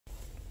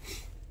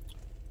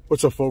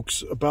What's up,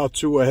 folks? About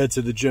to head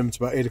to the gym. It's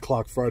about 8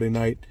 o'clock Friday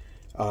night.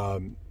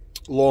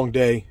 Long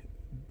day.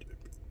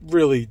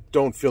 Really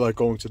don't feel like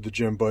going to the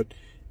gym, but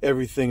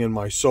everything in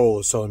my soul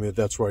is telling me that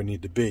that's where I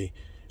need to be.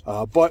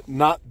 But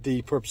not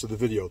the purpose of the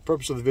video. The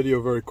purpose of the video,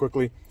 very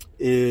quickly,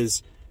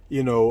 is,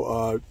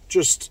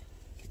 just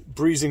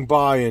breezing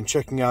by and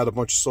checking out a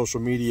bunch of social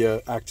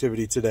media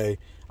activity today.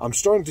 I'm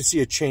starting to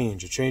see a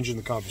change in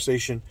the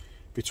conversation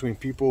between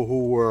people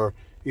who were,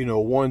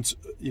 once,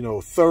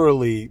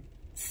 thoroughly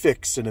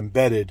fixed and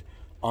embedded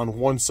on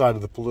one side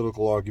of the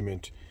political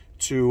argument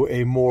to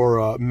a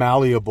more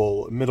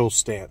malleable middle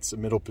stance, a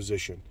middle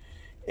position.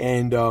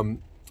 And,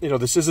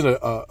 this isn't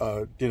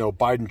a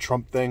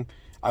Biden-Trump thing.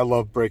 I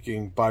love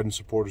breaking Biden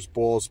supporters'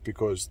 balls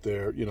because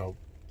they're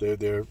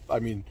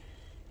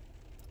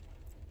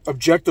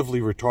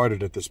objectively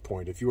retarded at this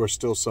point. If you are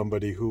still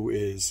somebody who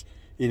is,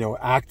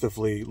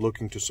 actively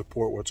looking to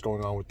support what's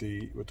going on with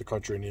the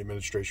country and the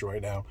administration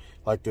right now,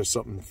 like there's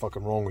something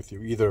fucking wrong with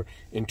you, either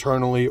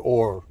internally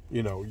or,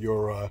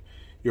 your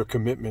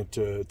commitment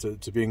to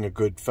being a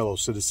good fellow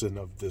citizen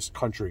of this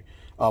country.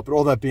 But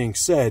all that being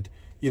said,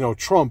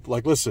 Trump,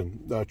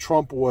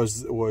 Trump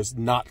was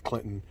not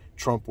Clinton.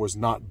 Trump was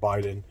not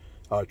Biden.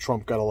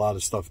 Trump got a lot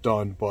of stuff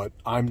done, but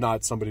I'm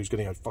not somebody who's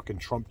getting a fucking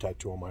Trump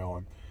tattoo on my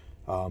arm.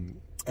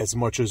 As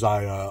much as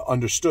I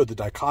understood the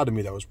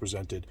dichotomy that was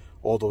presented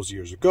all those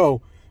years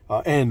ago,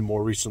 and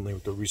more recently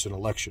with the recent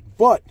election.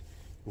 But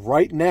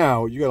right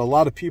now, you got a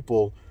lot of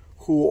people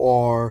who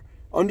are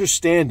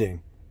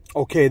understanding,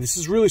 okay, this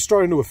is really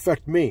starting to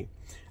affect me.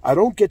 I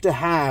don't get to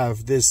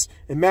have this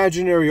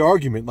imaginary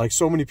argument like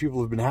so many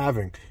people have been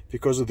having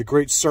because of the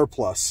great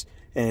surplus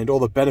and all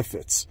the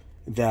benefits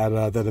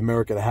that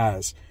America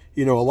has.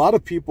 A lot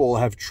of people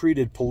have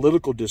treated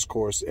political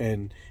discourse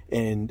and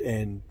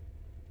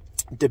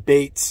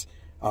debates,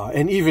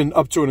 and even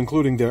up to and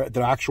including their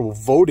actual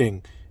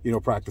voting,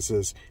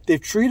 practices.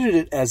 They've treated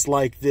it as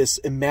like this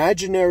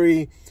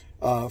imaginary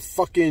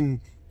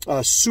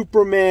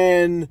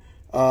Superman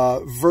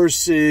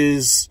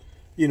versus,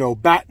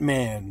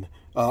 Batman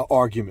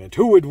argument.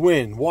 Who would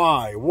win?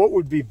 Why? What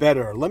would be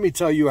better? Let me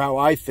tell you how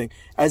I think.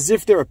 As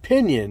if their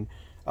opinion,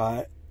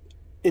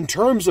 in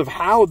terms of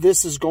how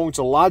this is going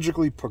to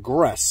logically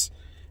progress,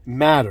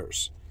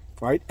 matters,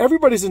 right?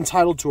 Everybody's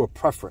entitled to a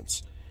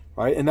preference.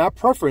 Right? And that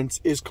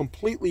preference is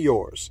completely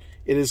yours.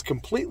 It is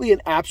completely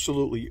and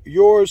absolutely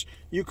yours.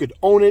 You could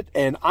own it,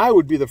 and I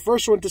would be the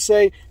first one to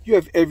say you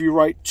have every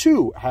right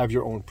to have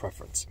your own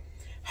preference.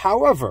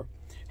 However,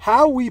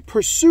 how we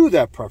pursue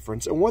that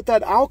preference and what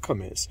that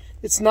outcome is,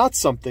 it's not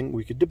something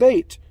we could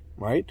debate,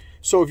 right?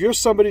 So if you're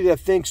somebody that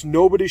thinks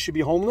nobody should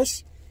be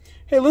homeless,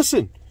 hey,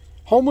 listen,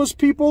 homeless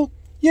people,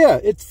 yeah,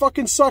 it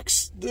fucking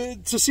sucks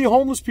to see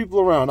homeless people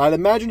around. I'd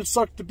imagine it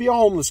sucked to be a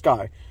homeless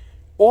guy.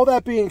 All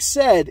that being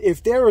said,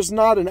 if there is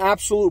not an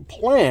absolute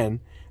plan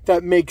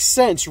that makes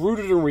sense,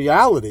 rooted in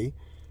reality,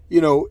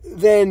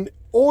 then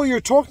all you're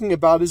talking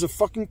about is a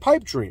fucking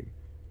pipe dream,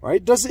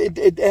 right?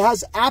 It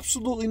has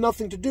absolutely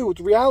nothing to do with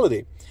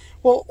reality.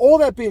 Well, all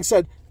that being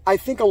said, I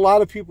think a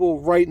lot of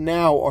people right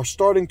now are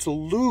starting to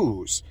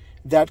lose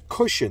that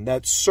cushion,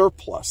 that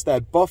surplus,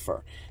 that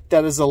buffer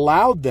that has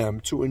allowed them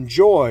to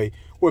enjoy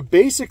what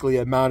basically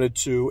amounted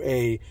to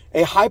a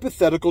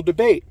hypothetical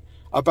debate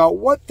about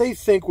what they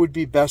think would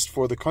be best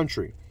for the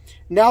country.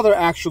 Now they're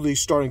actually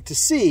starting to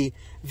see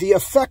the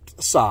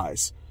effect side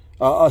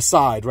of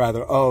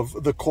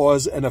the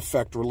cause and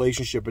effect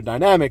relationship and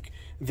dynamic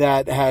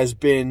that has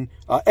been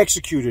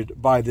executed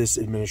by this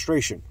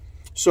administration.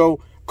 So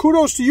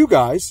kudos to you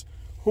guys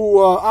who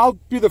I'll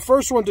be the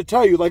first one to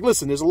tell you,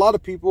 listen, there's a lot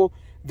of people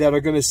that are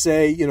going to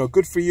say,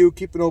 good for you,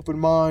 keep an open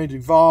mind,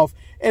 evolve.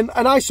 And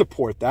I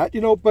support that,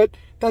 but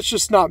that's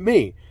just not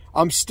me.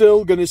 I'm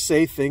still going to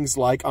say things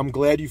like, I'm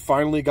glad you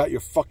finally got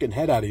your fucking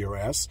head out of your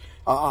ass.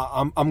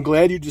 I'm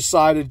glad you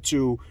decided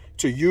to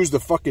use the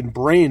fucking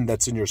brain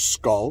that's in your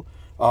skull.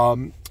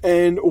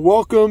 And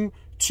welcome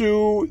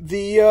to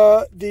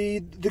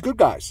the good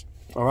guys.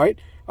 All right.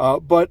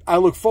 But I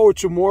look forward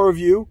to more of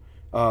you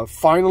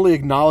finally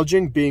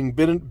acknowledging, being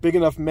big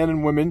enough men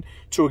and women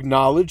to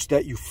acknowledge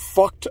that you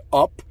fucked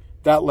up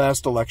that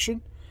last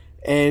election.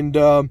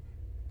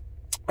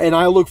 And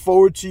I look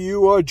forward to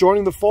you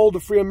joining the fold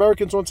of free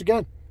Americans once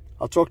again.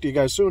 I'll talk to you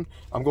guys soon.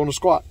 I'm going to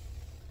squat.